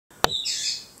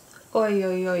Oi,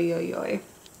 oi, oi, oi, oi.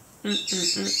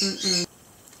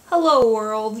 Hello,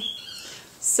 world.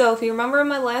 So, if you remember in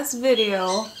my last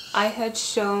video, I had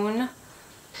shown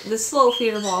the slow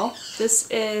feeder ball. This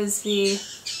is the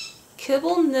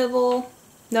Kibble Nibble.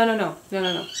 No.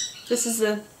 This is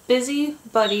the Busy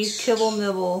Buddy Kibble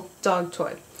Nibble dog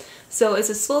toy. So, it's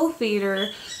a slow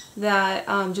feeder that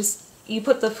you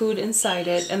put the food inside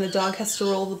it, and the dog has to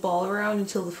roll the ball around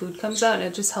until the food comes out, and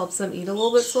it just helps them eat a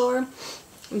little bit slower.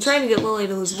 I'm trying to get Lily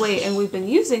to lose weight, and we've been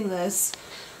using this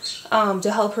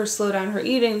to help her slow down her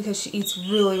eating because she eats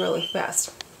really, really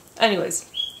fast. Anyways,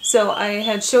 so I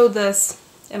had showed this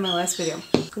in my last video.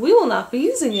 We will not be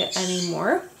using it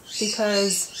anymore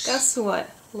because guess what?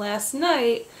 Last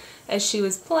night, as she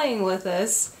was playing with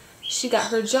us, she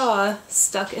got her jaw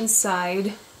stuck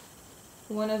inside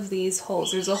one of these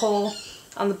holes. There's a hole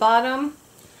on the bottom,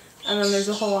 and then there's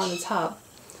a hole on the top.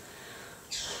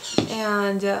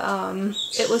 And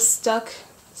it was stuck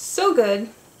so good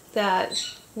that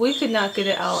we could not get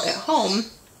it out at home,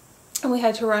 and we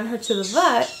had to run her to the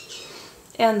vet,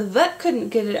 and the vet couldn't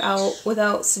get it out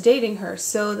without sedating her,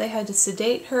 so they had to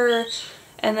sedate her,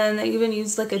 and then they even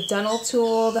used like a dental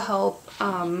tool to help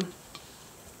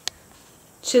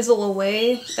chisel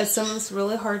away at some of this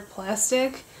really hard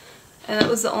plastic, and that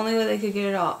was the only way they could get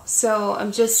it off. So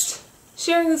I'm just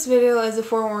sharing this video as a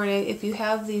forewarning. If you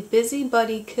have the Busy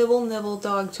Buddy Kibble Nibble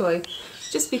dog toy,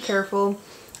 just be careful.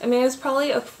 I mean, it was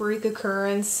probably a freak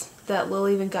occurrence that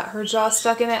Lily even got her jaw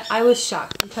stuck in it. I was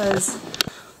shocked because,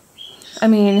 I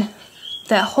mean,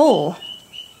 that hole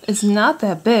is not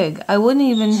that big. I wouldn't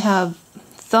even have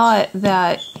thought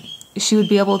that she would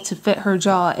be able to fit her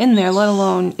jaw in there, let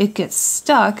alone it gets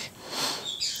stuck.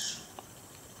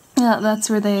 Yeah, that's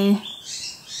where they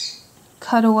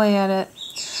cut away at it.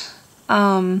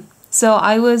 So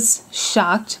I was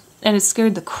shocked, and it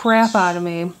scared the crap out of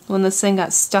me when this thing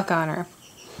got stuck on her.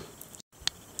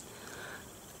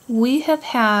 We have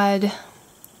had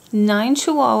 9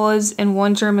 Chihuahuas and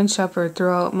 1 German Shepherd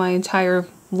throughout my entire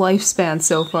lifespan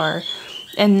so far,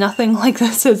 and nothing like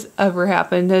this has ever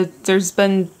happened. There's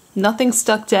been nothing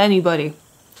stuck to anybody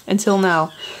until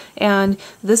now. And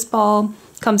this ball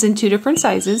comes in 2 different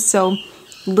sizes, so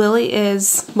Lily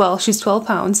is, well, she's 12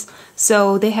 pounds,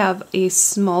 so they have a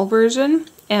small version,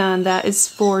 and that is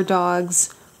for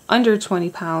dogs under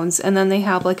 20 pounds, and then they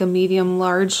have like a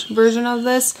medium-large version of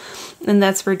this, and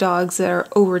that's for dogs that are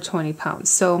over 20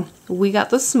 pounds. So we got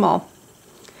the small,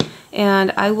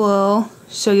 and I will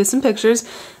show you some pictures.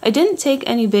 I didn't take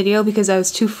any video because I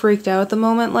was too freaked out at the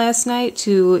moment last night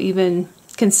to even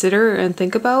consider and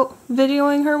think about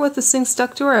videoing her with this thing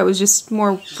stuck to her. I was just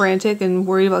more frantic and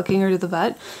worried about getting her to the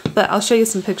vet, but I'll show you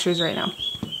some pictures right now.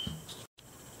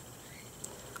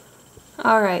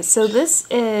 Alright, so this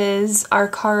is our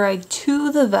car ride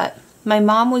to the vet. My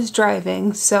mom was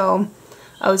driving, so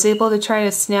I was able to try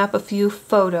to snap a few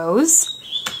photos.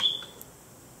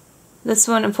 This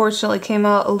one unfortunately came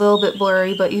out a little bit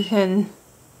blurry, but you can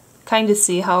kind of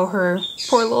see how her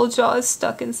poor little jaw is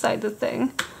stuck inside the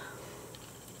thing.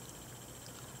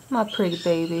 My pretty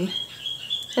baby.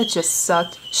 It just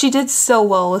sucked. She did so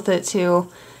well with it too.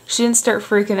 She didn't start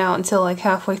freaking out until like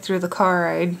halfway through the car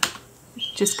ride.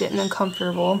 Just getting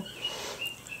uncomfortable.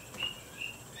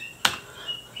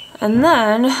 And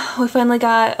then we finally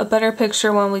got a better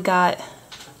picture when we got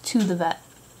to the vet.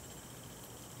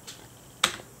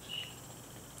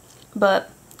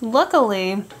 But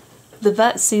luckily, the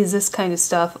vet sees this kind of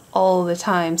stuff all the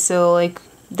time, so like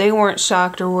they weren't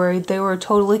shocked or worried. They were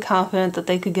totally confident that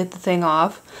they could get the thing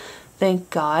off. Thank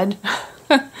God.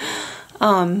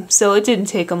 So it didn't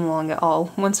take them long at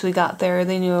all. Once we got there,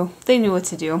 they knew what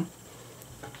to do.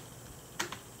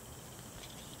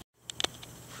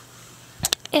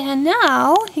 And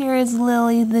now, here is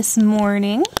Lily this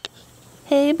morning.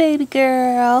 Hey, baby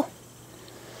girl.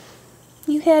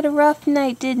 You had a rough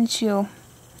night, didn't you?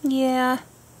 Yeah.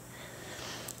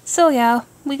 So yeah,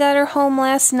 we got her home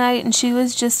last night, and she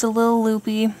was just a little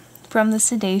loopy from the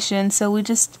sedation, so we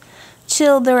just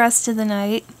chilled the rest of the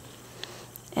night.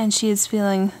 And she is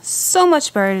feeling so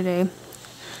much better today.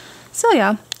 So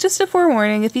yeah, just a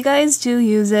forewarning, if you guys do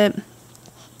use it.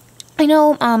 I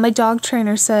know my dog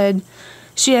trainer said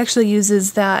she actually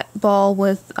uses that ball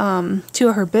with 2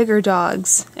 of her bigger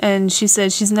dogs, and she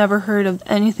said she's never heard of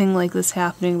anything like this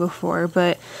happening before,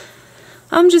 but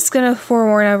I'm just gonna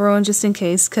forewarn everyone just in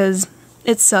case, because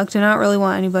it sucked and I don't really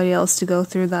want anybody else to go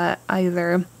through that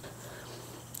either.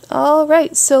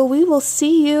 Alright, so we will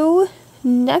see you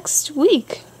next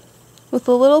week with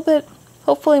a little bit,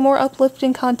 hopefully more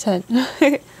uplifting content.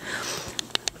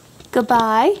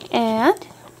 Goodbye, and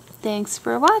thanks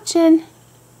for watching.